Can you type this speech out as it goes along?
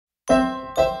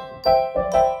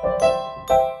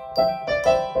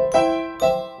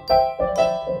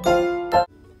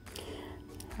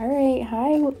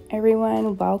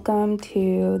welcome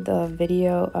to the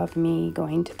video of me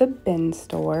going to the bin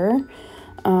store.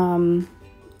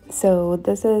 So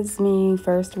this is me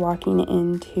first walking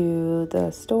into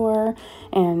the store,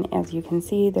 and as you can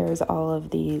see, there's all of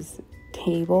these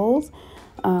tables,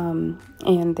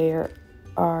 and they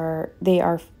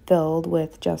are filled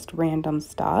with just random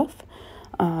stuff.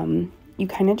 You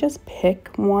kind of just pick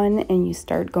one and you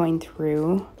start going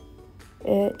through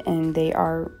it, and they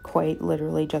are quite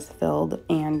literally just filled,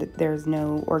 and there's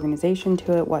no organization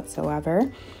to it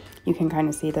whatsoever. You can kind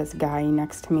of see this guy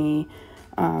next to me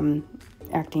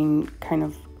acting kind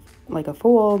of like a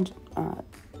fool.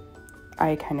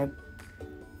 I kind of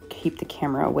keep the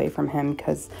camera away from him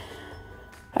because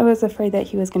I was afraid that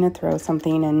he was going to throw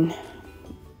something and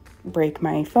break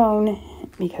my phone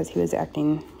because he was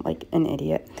acting like an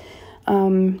idiot.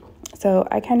 So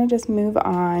I kind of just move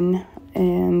on,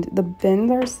 and the bins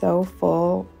are so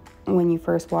full when you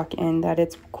first walk in that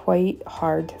it's quite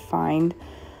hard to find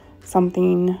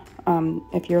something.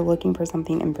 If you're looking for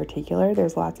something in particular,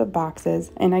 there's lots of boxes,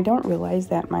 and I don't realize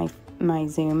that my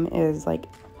zoom is like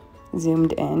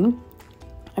zoomed in.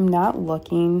 I'm not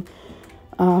looking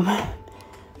I'm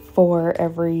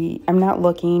not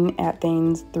looking at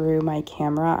things through my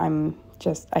camera.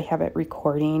 I have it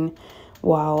recording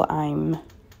while I'm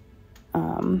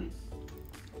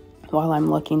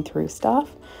looking through stuff.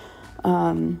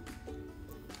 And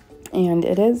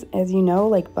it is, as you know,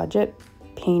 like budget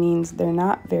paintings, they're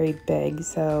not very big,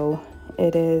 so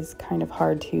it is kind of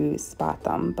hard to spot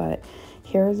them. But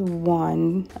here's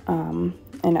one,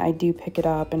 and I do pick it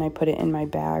up and I put it in my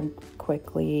bag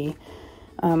quickly.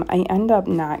 I end up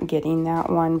not getting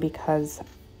that one because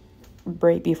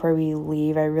right before we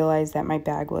leave, I realized that my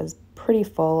bag was pretty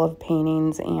full of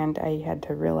paintings, and I had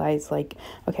to realize, like,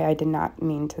 okay, I did not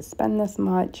mean to spend this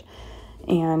much.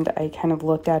 And I kind of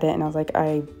looked at it and I was like,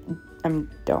 I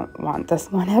don't want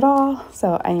this one at all.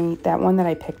 So that one that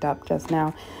I picked up just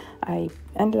now, I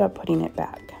ended up putting it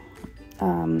back.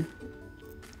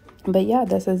 But yeah,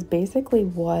 this is basically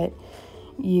what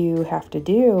you have to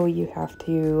do. You have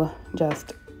to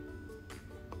just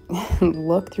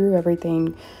look through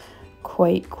everything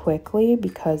quite quickly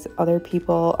because other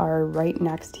people are right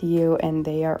next to you, and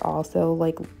they are also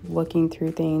like looking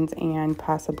through things and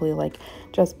possibly like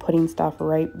just putting stuff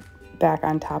right back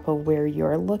on top of where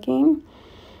you're looking.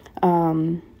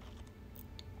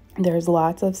 There's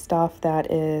lots of stuff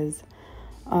that is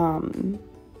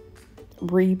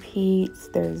repeats.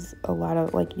 There's a lot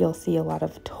of, like, you'll see a lot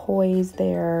of toys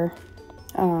there.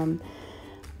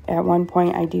 At one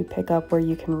point I do pick up where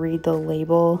you can read the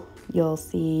label. You'll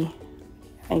see,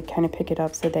 I kind of pick it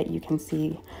up so that you can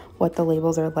see what the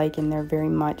labels are like, and they're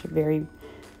very,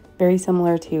 very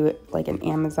similar to like an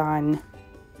Amazon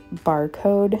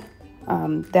barcode.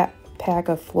 That pack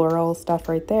of floral stuff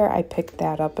right there, I picked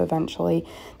that up eventually.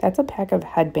 That's a pack of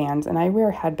headbands, and I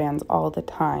wear headbands all the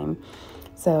time.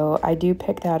 So I do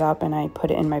pick that up and I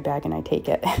put it in my bag and I take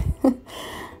it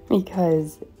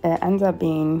because it ends up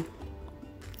being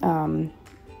a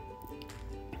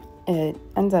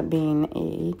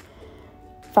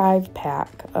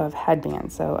 5-pack of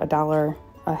headbands, so $1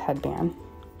 a headband.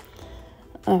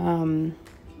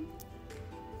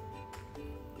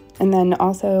 And then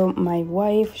also my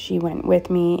wife, she went with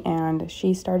me, and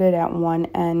she started at one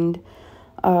end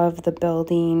of the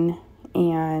building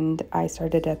and I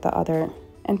started at the other.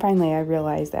 And finally I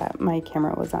realized that my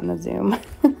camera was on the zoom.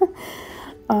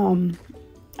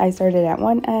 I started at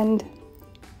one end.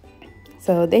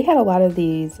 So they had a lot of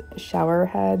these shower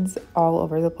heads all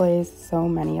over the place, so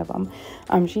many of them.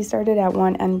 She started at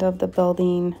one end of the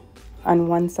building on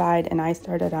one side, and I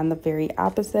started on the very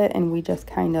opposite, and we just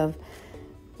kind of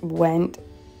went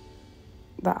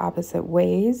the opposite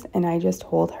ways. And I just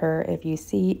told her, if you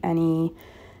see any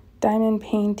diamond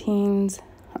paintings,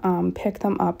 pick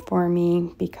them up for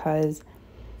me, because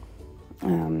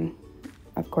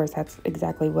of course that's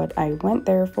exactly what I went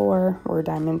there for, were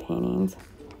diamond paintings.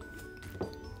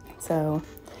 So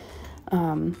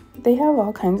they have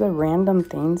all kinds of random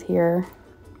things here: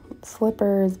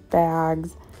 slippers,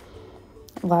 bags,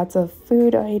 lots of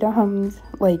food items,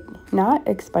 like not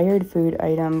expired food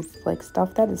items, like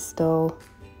stuff that is still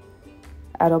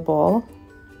edible,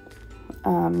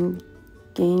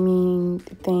 gaming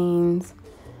things.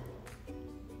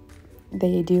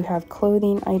 They do have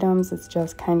clothing items. It's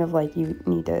just kind of like you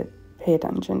need to pay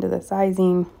attention to the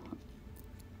sizing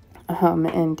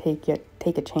and take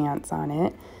a chance on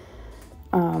it.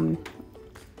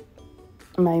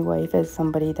 My wife is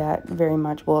somebody that very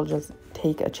much will just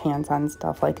take a chance on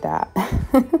stuff like that.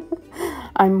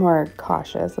 I'm more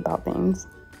cautious about things.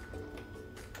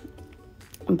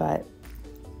 But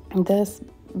this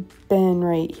bin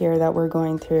right here that we're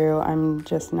going through, I'm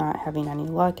just not having any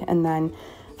luck. And then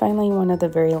finally, one of the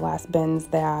very last bins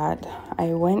that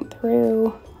I went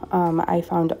through, I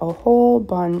found a whole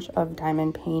bunch of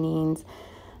diamond paintings.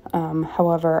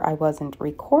 However, I wasn't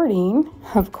recording,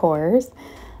 of course,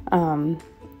 and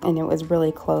it was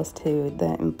really close to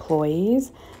the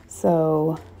employees,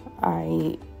 so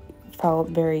I felt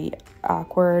very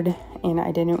awkward and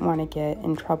I didn't want to get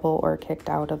in trouble or kicked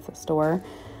out of the store.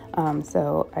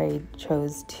 So I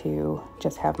chose to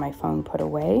just have my phone put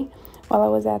away while I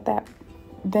was at that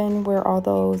bin where all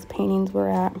those paintings were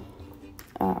at.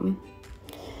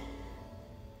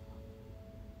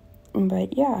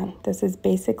 But yeah, this is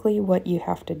basically what you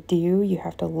have to do. You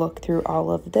have to look through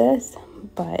all of this,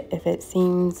 but if it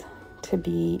seems to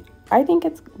be, I think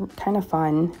it's kind of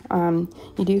fun.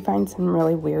 You do find some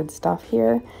really weird stuff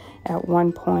here. At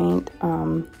one point,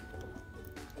 I'll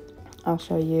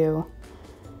show you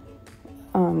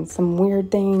some weird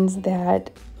things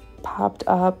that popped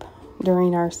up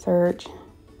during our search.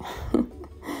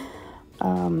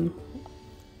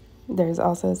 There's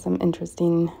also some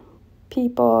interesting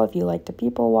people if you like to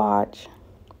people watch,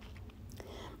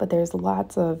 but there's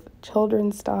lots of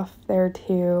children's stuff there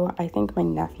too. I think my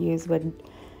nephews would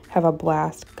have a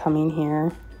blast coming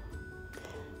here.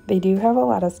 They do have a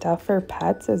lot of stuff for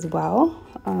pets as well.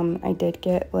 I did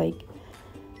get like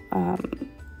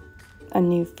a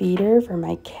new feeder for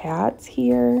my cats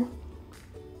here.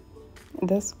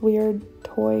 This weird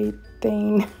toy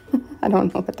thing, I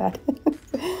don't know what that is.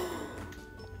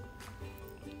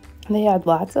 They had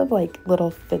lots of like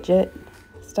little fidget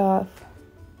stuff.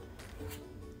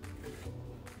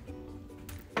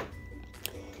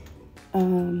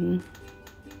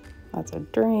 Lots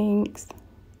of drinks.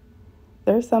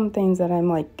 There's some things that I'm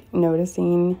like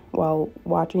noticing while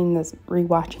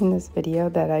rewatching this video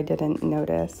that I didn't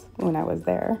notice when I was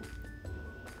there.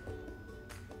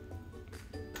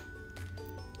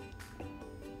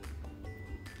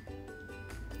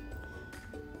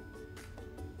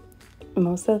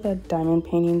 Most of the diamond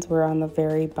paintings were on the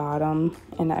very bottom,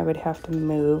 and I would have to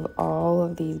move all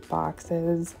of these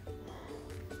boxes,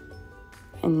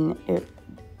 and it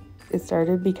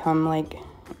started to become like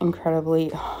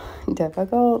incredibly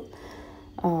difficult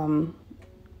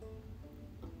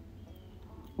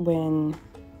when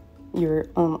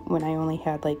I only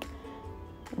had like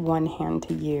one hand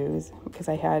to use, because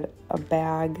I had a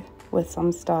bag with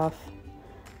some stuff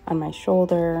on my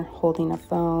shoulder holding a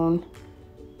phone.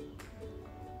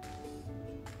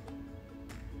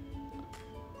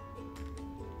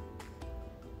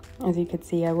 As you could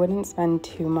see, I wouldn't spend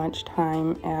too much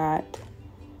time at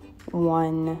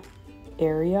one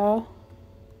area.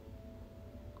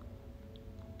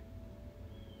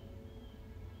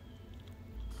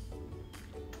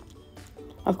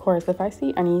 Of course, if I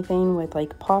see anything with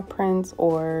like paw prints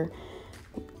or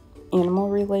animal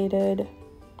related,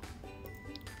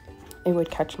 it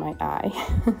would catch my eye.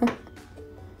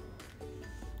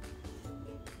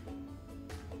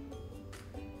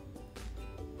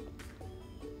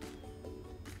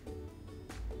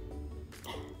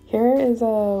 Here is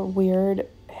a weird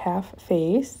half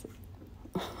face.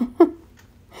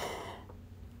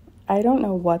 I don't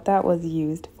know what that was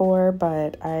used for,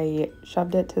 but I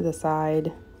shoved it to the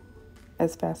side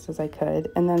as fast as I could.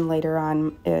 And then later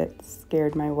on, it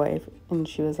scared my wife, and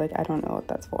she was like, I don't know what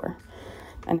that's for.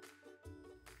 And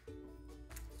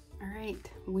all right,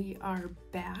 we are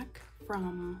back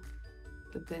from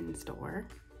the bin store.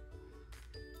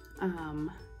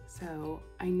 So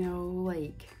I know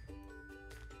like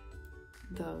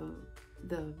the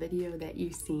video that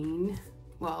you've seen,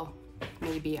 well,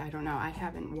 maybe, I don't know, I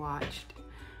haven't watched,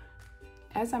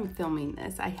 as I'm filming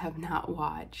this, I have not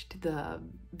watched the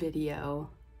video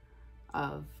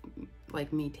of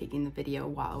like me taking the video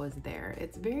while I was there.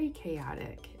 It's very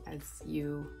chaotic, as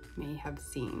you may have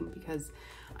seen, because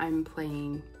I'm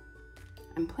planning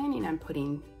on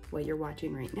putting what you're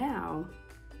watching right now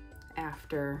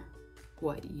after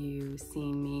what you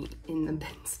seen me in the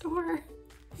bin store.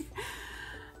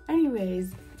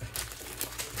 Anyways,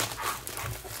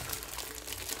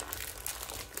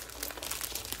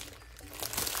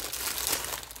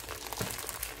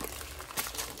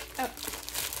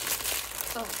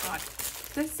 oh god,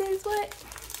 this is what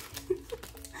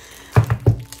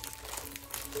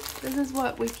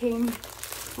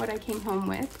what I came home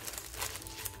with.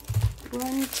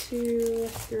 1, 2,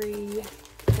 3,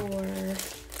 4,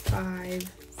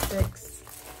 5, 6,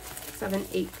 7,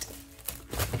 8.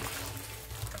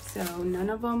 So none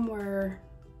of them were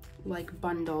like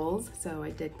bundles, so I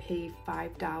did pay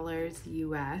 $5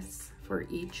 US for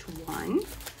each one,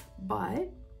 but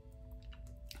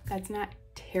that's not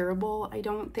terrible, I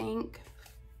don't think.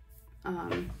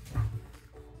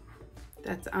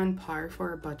 That's on par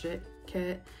for a budget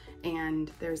kit,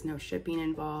 and there's no shipping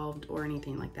involved or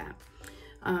anything like that.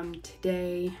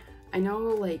 Today, I know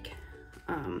like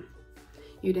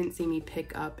you didn't see me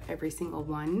pick up every single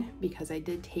one because I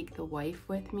did take the wife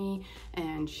with me,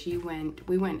 and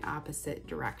we went opposite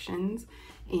directions,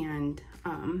 and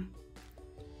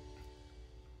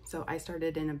so I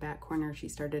started in a back corner, she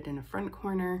started in a front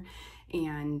corner,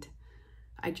 and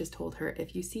I just told her,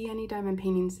 if you see any diamond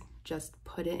paintings, just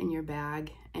put it in your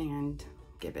bag and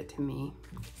give it to me.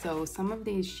 So some of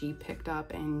these she picked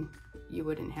up, and you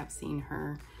wouldn't have seen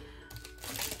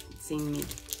me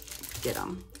get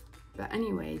them. But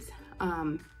anyways,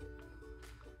 a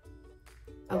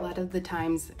lot of the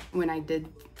times when I did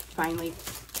finally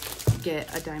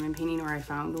get a diamond painting, or I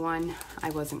found one, I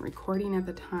wasn't recording at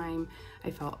the time. I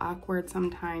felt awkward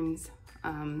sometimes,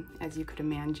 as you could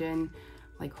imagine,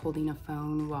 like holding a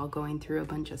phone while going through a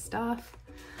bunch of stuff.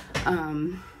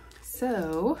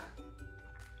 So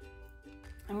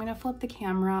I'm gonna flip the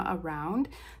camera around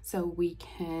so we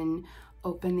can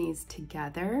open these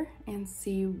together and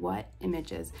see what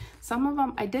images. Some of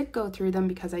them, I did go through them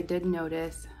because I did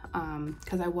notice,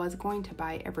 because I was going to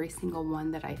buy every single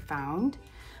one that I found,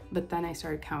 but then I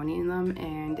started counting them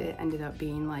and it ended up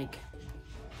being like,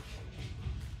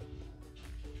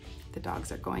 the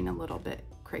dogs are going a little bit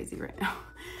crazy right now.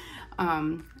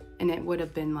 And it would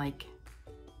have been like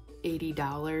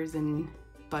 $80 in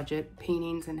budget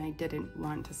paintings, and I didn't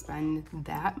want to spend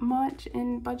that much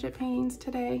in budget paintings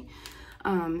today.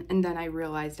 And then I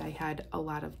realized I had a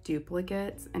lot of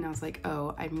duplicates, and I was like,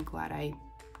 oh, I'm glad I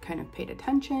kind of paid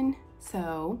attention.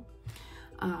 So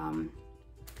I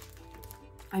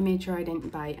made sure I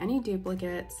didn't buy any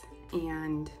duplicates,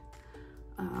 and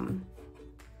I'm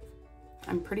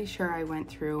pretty sure I went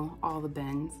through all the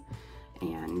bins.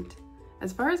 And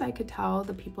as far as I could tell,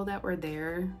 the people that were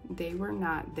there, they were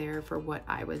not there for what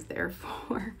I was there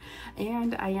for.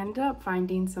 And I ended up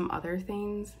finding some other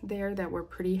things there that were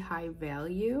pretty high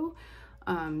value,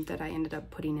 that I ended up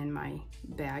putting in my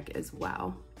bag as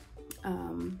well.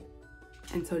 And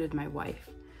so did my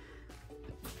wife.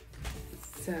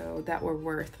 So that were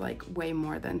worth like way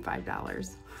more than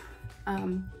 $5.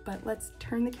 But let's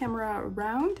turn the camera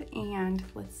around and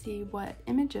let's see what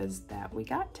images that we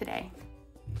got today.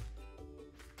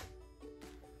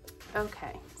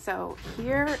 Okay, so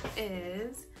here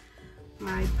is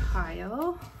my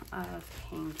pile of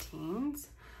paintings.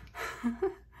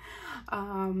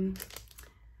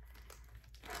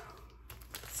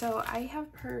 So I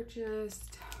have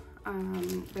purchased,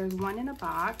 there's one in a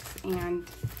box, and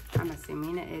I'm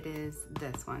assuming it is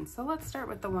this one. So let's start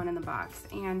with the one in the box.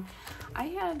 And I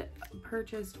had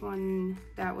purchased one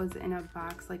that was in a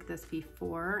box like this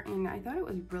before, and I thought it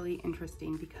was really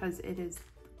interesting because it is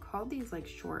called these like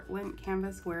short lint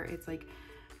canvas, where it's like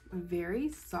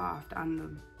very soft on the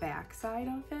back side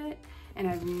of it, and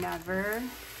I've never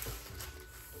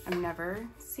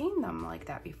seen them like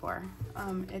that before.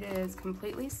 It is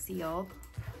completely sealed,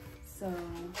 so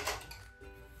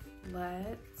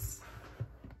let's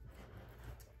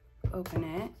open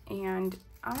it. And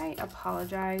I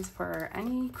apologize for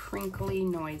any crinkly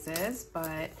noises,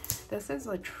 but this is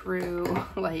a true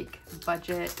like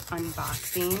budget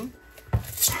unboxing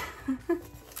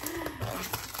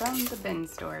from the bin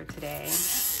store today.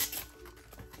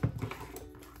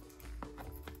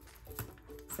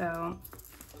 So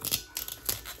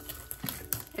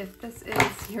if this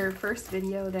is your first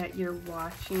video that you're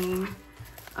watching,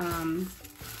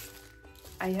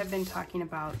 I have been talking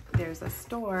about, there's a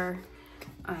store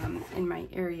in my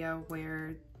area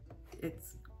where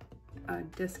it's a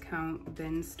discount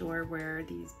bin store where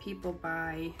these people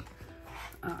buy,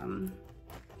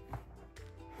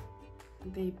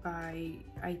 they buy,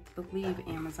 I believe,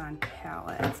 Amazon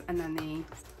pallets, and then they,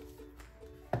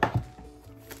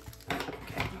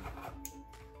 okay,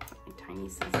 put my tiny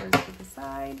scissors to the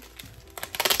side.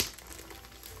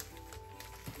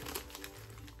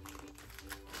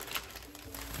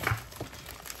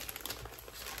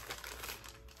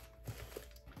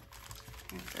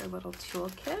 Here's our little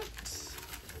toolkit.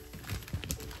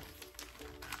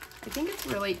 I think it's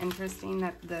really interesting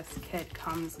that this kit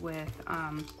comes with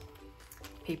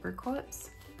paper clips.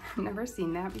 I've never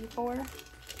seen that before.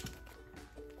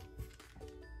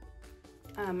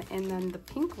 And then the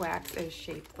pink wax is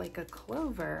shaped like a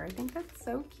clover. I think that's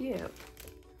so cute.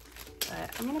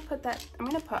 But I'm gonna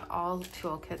put all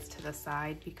toolkits to the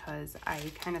side because I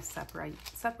kind of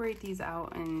separate these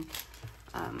out, and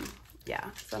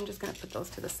yeah, so I'm just gonna put those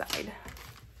to the side.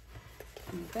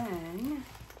 And then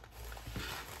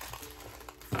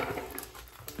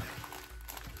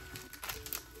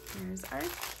Here's our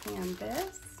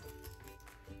canvas.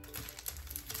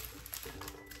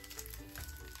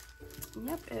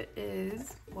 Yep, it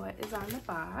is what is on the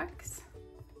box.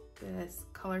 This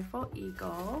colorful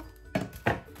eagle.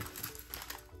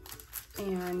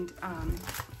 And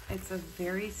it's a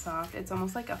very soft, it's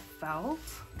almost like a felt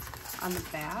on the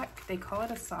back. They call it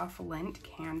a soft lint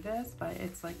canvas, but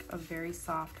it's like a very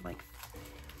soft like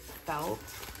felt.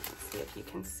 Let's see if you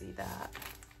can see that.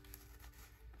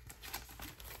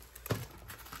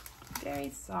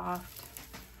 Very soft.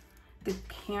 The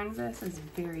canvas is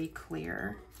very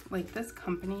clear. Like this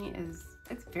company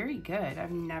it's very good. I've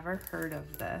never heard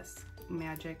of this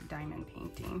Magic Diamond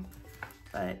Painting,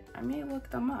 but I may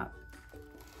look them up.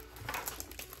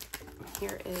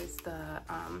 Here is the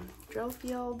drill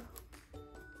field.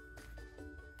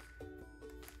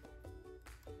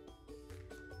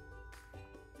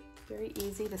 Very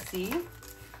easy to see.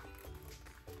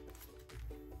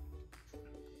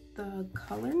 The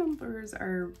color numbers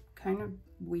are kind of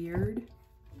weird.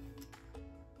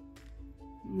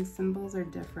 And the symbols are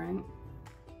different,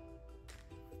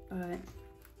 but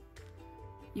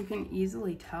you can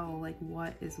easily tell like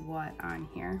what is what on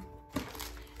here.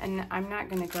 And I'm not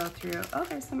gonna go through, oh,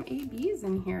 there's some ABs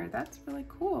in here. That's really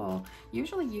cool.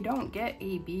 Usually you don't get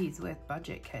ABs with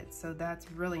budget kits, so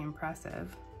that's really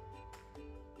impressive.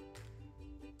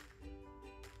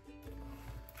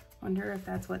 Wonder if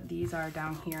that's what these are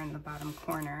down here in the bottom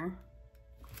corner,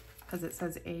 because it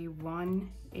says A1,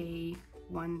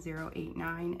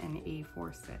 A1089, and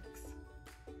A46.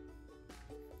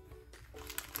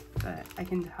 But I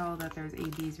can tell that there's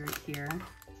ABs right here.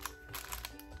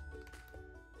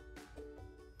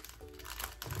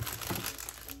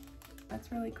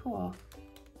 That's really cool.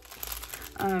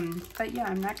 But yeah,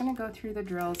 I'm not gonna go through the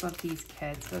drills of these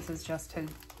kits. This is just to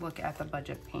look at the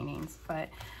budget paintings. But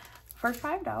for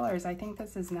 $5, I think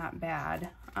this is not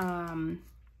bad. And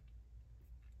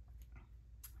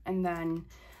then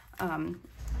I'm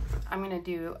gonna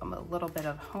do a little bit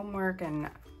of homework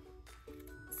and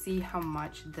see how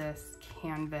much this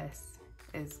canvas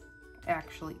is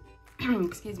actually,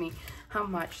 excuse me, how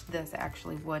much this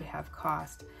actually would have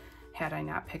cost had I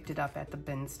not picked it up at the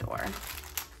bin store.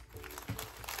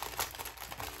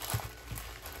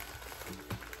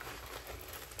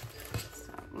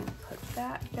 So I'm gonna put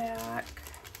that back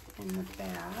in the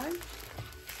bag.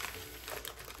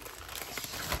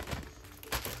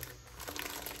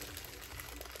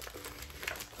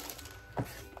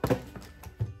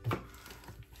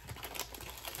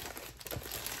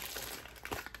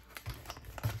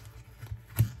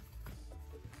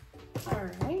 All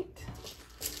right.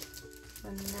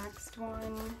 The next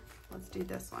one, let's do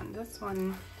this one. This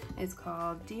one is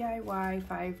called DIY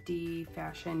 5D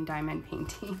Fashion Diamond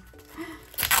Painting.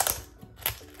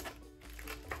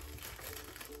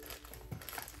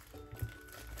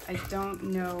 I don't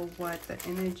know what the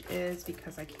image is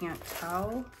because I can't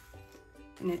tell,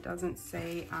 and it doesn't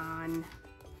say on,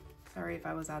 sorry if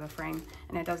I was out of frame,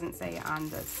 and it doesn't say on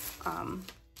this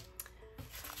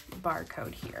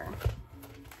barcode here.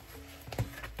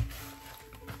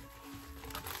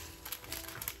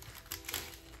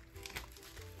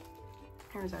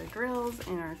 Here's our drills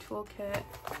and our toolkit.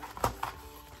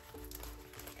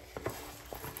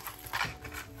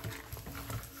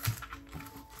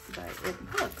 But it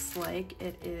looks like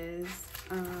it is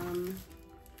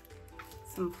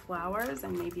some flowers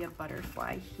and maybe a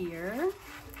butterfly here.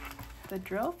 The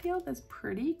drill field is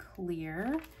pretty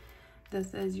clear.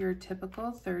 This is your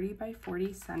typical 30 by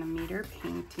 40 centimeter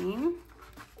painting.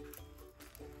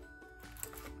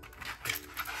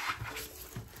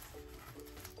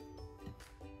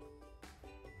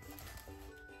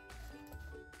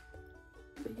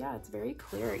 But yeah, it's very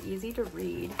clear, easy to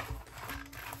read.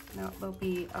 Now it'll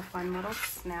be a fun little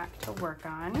snack to work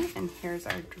on. And here's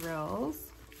our drills.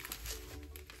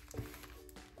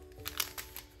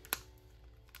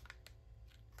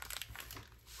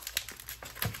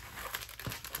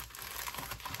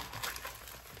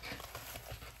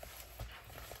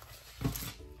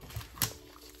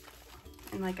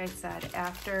 And like I said,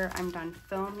 after I'm done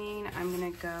filming, I'm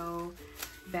gonna go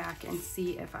back and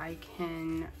see if I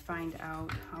can find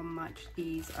out how much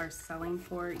these are selling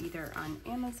for, either on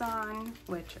Amazon,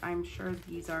 which I'm sure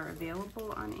these are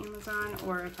available on Amazon,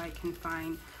 or if I can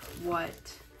find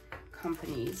what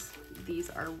companies these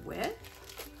are with.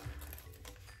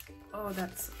 Oh,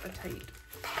 that's a tight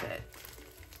fit.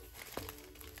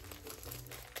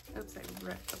 Oops, I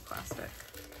ripped the plastic.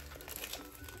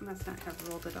 I must not have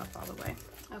rolled it up all the way.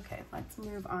 Okay, let's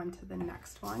move on to the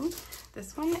next one.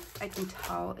 This one, I can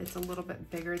tell it's a little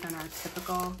bit bigger than our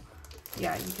typical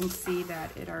Yeah, you can see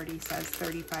that it already says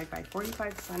 35 by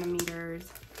 45 centimeters.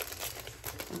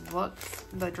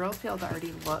 The drill field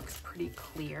already looks pretty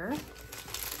clear.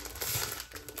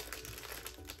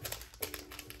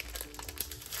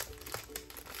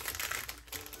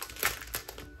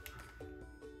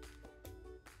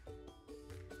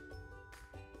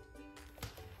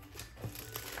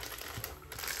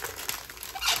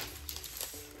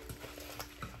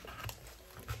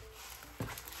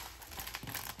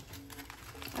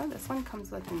 Oh, this one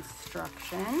comes with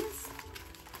instructions,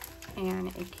 and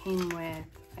it came with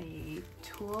a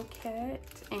toolkit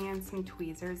and some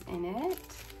tweezers in it.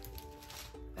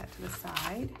 Put that to the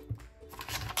side.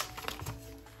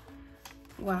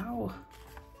 Wow,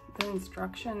 the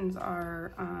instructions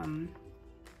are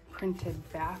printed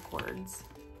backwards.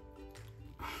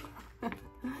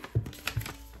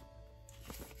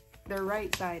 They're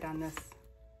right side on this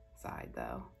side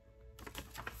though.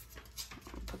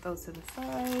 Put those to the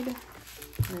side.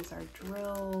 Here's our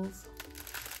drills.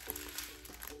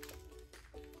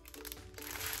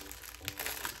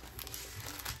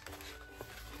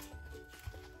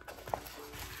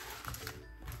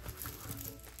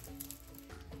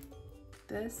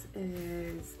 This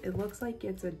is, it looks like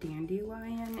it's a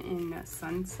dandelion in a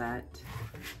sunset.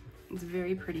 It's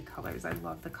very pretty colors. I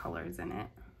love the colors in it.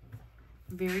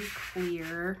 Very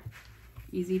clear,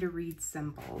 easy to read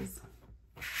symbols.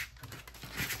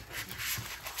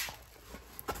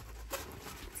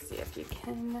 Let's see if you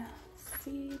can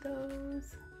see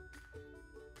those.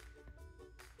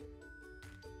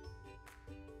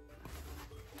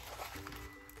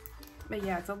 But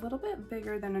yeah, it's a little bit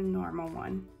bigger than a normal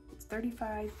one. It's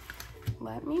 35.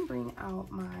 Let me bring out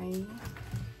I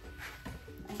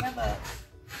have a,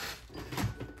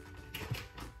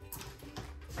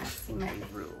 let's see my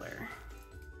ruler.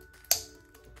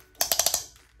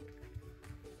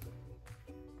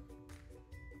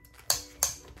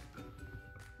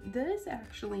 This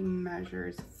actually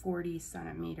measures 40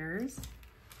 centimeters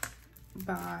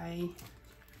by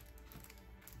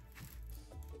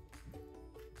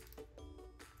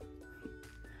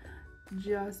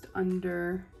just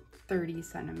under 30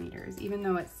 centimeters, even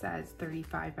though it says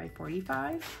 35 by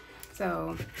 45.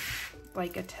 So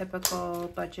like a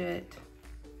typical budget,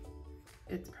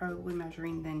 it's probably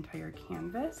measuring the entire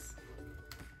canvas,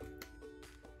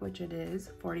 which it is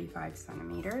 45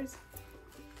 centimeters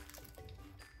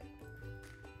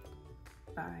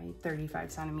by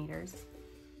 35 centimeters.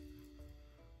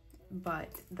 But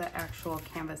the actual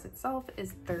canvas itself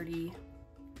is 30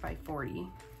 by 40.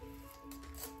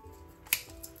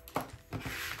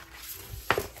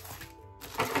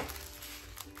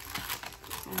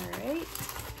 Alright.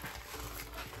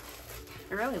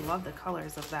 I really love the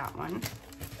colors of that one.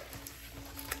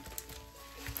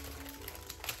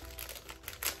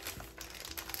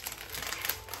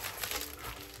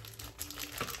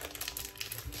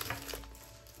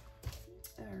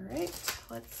 Alright,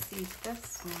 let's see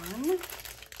this one.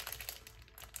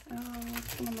 Oh,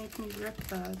 it's gonna make me rip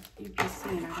the UPC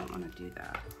and I don't want to do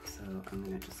that. So I'm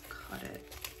gonna just cut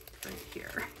it right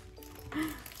here.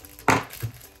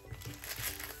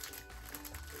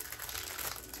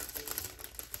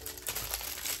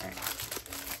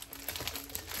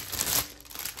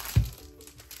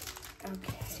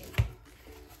 Okay.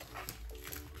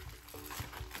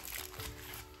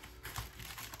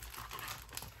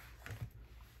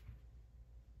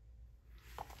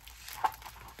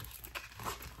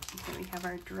 Okay, we have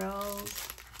our drills,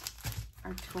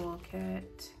 our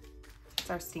toolkit. It's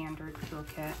our standard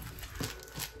toolkit.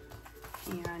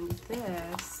 And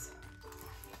this,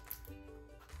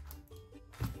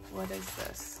 what is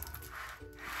this?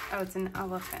 Oh, it's an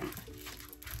elephant.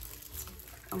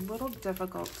 A little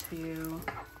difficult to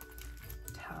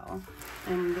tell.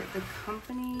 And the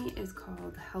company is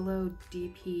called Hello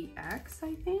DPX,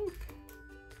 I think.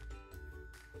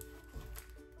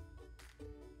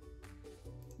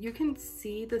 You can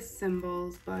see the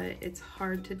symbols, but it's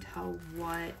hard to tell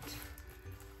what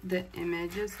the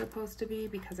image is supposed to be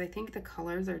because I think the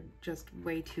colors are just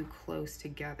way too close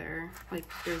together. Like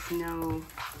there's no,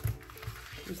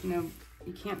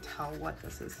 you can't tell what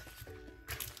this is.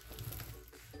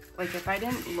 Like if I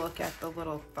didn't look at the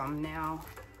little thumbnail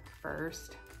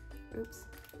first, oops,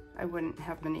 I wouldn't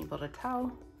have been able to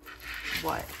tell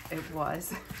what it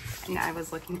was. And I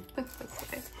was looking at it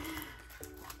this way.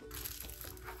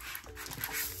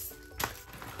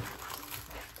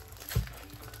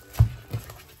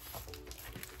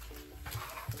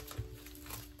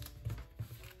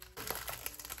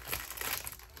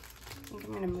 I think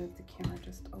I'm gonna move the camera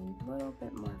just a little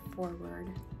bit more forward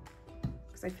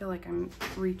because I feel like I'm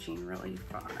reaching really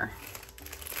far.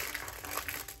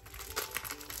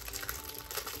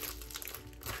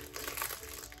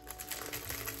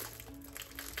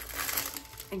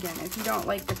 Again, if you don't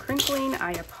like the crinkling,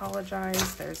 I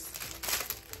apologize. There's,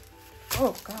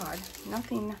 oh God,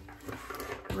 nothing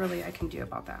really I can do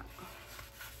about that.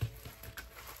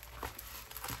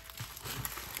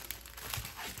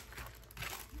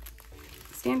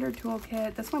 Standard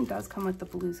toolkit. This one does come with the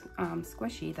blue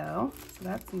squishy though, so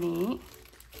that's neat.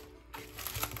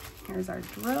 Here's our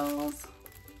drills.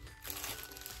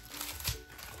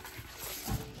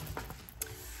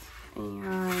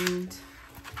 And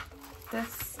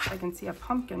this, I can see a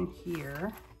pumpkin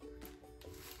here.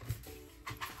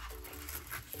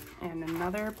 And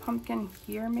another pumpkin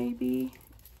here maybe.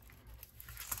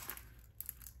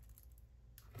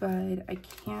 But I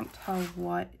can't tell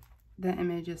what the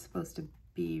image is supposed to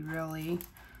be really,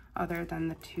 other than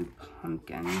the two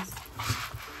pumpkins.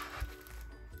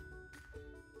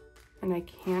 And I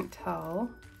can't tell.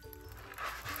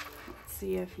 Let's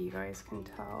see if you guys can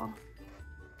tell.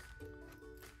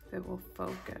 If it will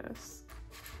focus.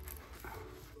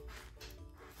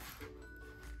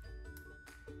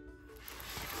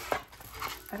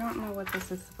 I don't know what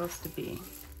this is supposed to be.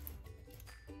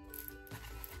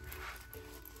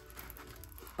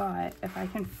 But if I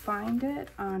can find it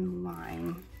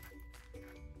online,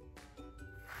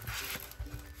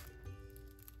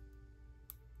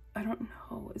 I don't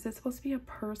know. Is it supposed to be a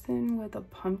person with a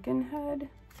pumpkin head?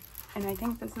 And I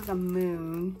think this is a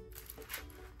moon.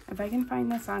 If I can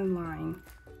find this online,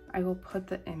 I will put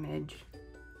the image.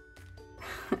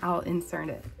 I'll insert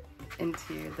it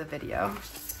into the video.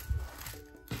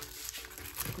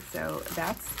 So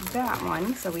that's that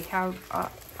one. So we have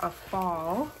a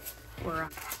fall or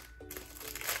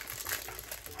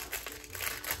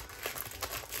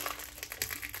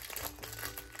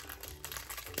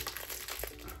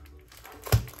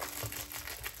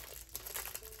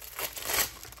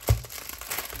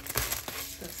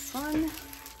this one.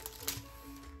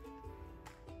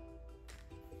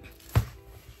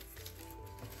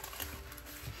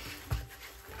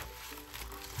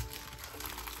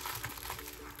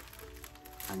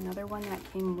 Another one that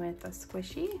came with a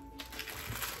squishy.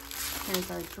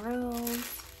 Here's our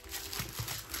drills.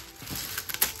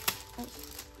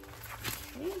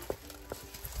 Okay.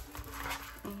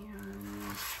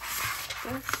 And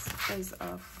this is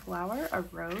a flower, a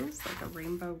rose, like a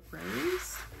rainbow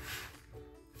rose.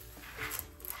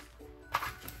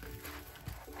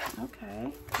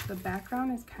 Okay. The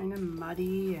background is kind of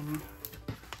muddy and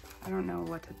I don't know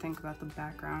what to think about the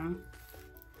background.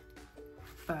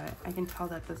 But I can tell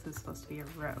that this is supposed to be a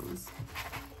rose.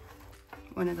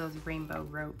 One of those rainbow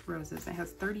roses. It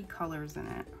has 30 colors in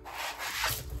it.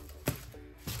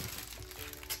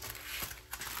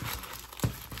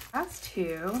 Last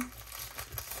two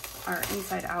are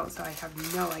inside out, so I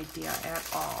have no idea at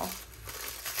all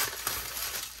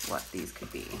what these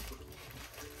could be.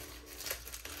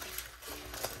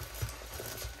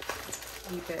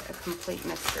 Keep it a complete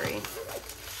mystery.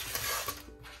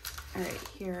 All right,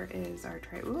 here is our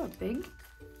tray. Ooh, a big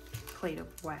plate of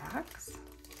wax.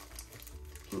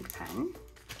 Pink pen.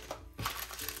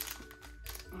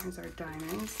 Here's our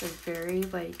diamonds. They're very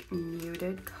like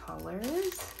muted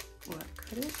colors. What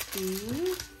could it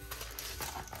be?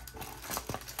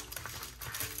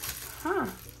 Huh.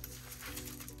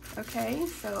 Okay,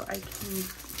 so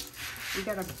we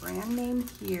got a brand name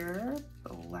here.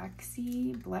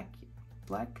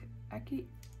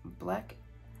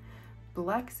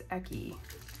 Blex Eki.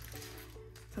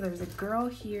 So there's a girl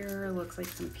here, looks like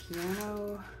some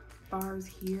piano bars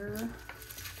here.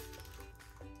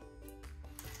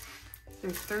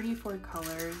 There's 34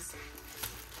 colors.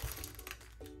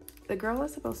 The girl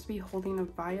is supposed to be holding a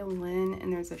violin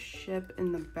and there's a ship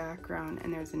in the background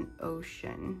and there's an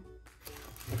ocean.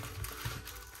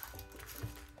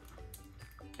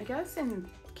 I guess in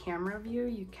camera view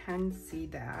you can see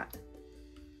that.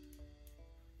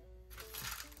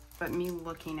 But me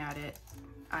looking at it,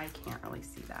 I can't really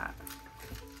see that.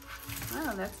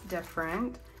 Oh, that's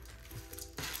different.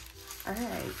 All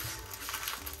right.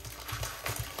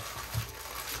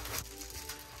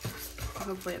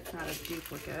 Hopefully it's not a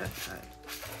duplicate, but.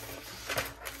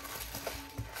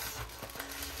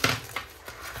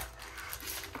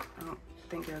 I don't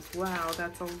think it is. Wow,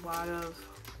 that's a lot of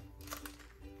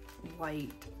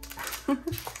white.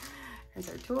 Here's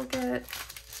our toolkit.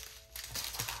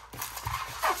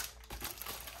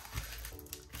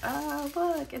 Oh,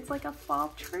 look, it's like a fall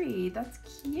tree. That's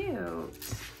cute.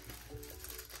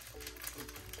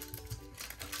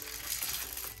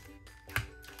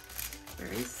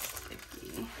 Very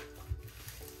sticky.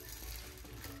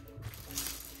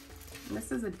 And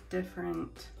this is a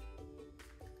different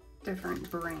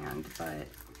brand, but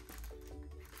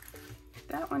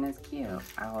that one is cute.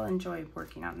 I'll enjoy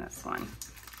working on this one.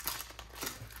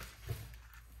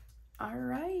 All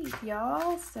right,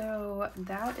 y'all, so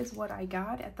that is what I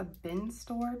got at the bin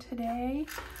store today.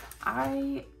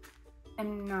 I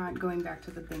am not going back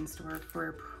to the bin store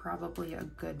for probably a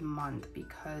good month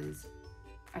because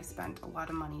I spent a lot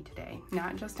of money today.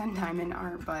 Not just on diamond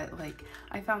art, but like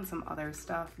I found some other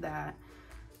stuff that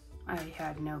I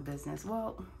had no business.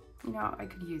 Well, you know, I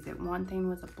could use it. One thing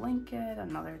was a blanket,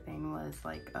 another thing was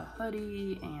like a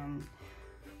hoodie, and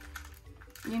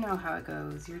you know how it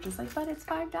goes. You're just like, but it's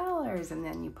 $5, and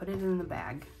then you put it in the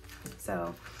bag.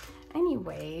 So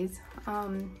anyways,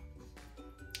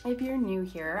 if you're new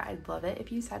here, I'd love it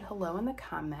if you said hello in the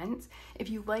comments.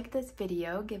 If you like this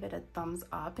video, give it a thumbs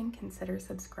up and consider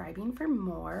subscribing for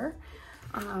more.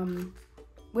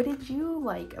 What did you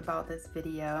like about this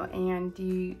video? And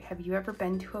have you ever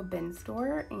been to a bin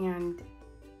store? And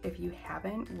if you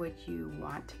haven't, would you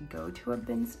want to go to a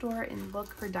bin store and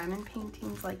look for diamond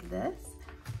paintings like this?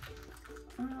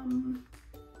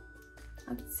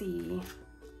 Let's see.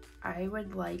 I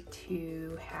would like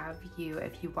to have you,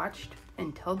 if you watched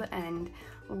until the end,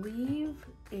 leave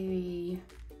a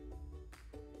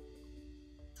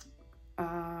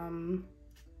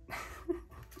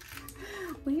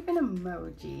leave an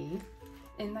emoji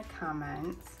in the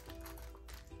comments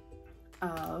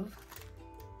of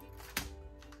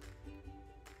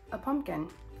a pumpkin,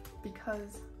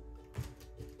 because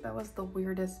that was the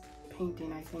weirdest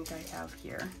painting I think I have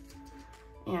here.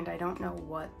 And I don't know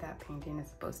what that painting is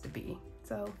supposed to be.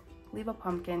 So leave a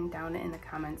pumpkin down in the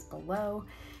comments below.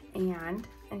 And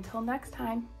until next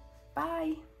time,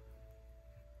 bye.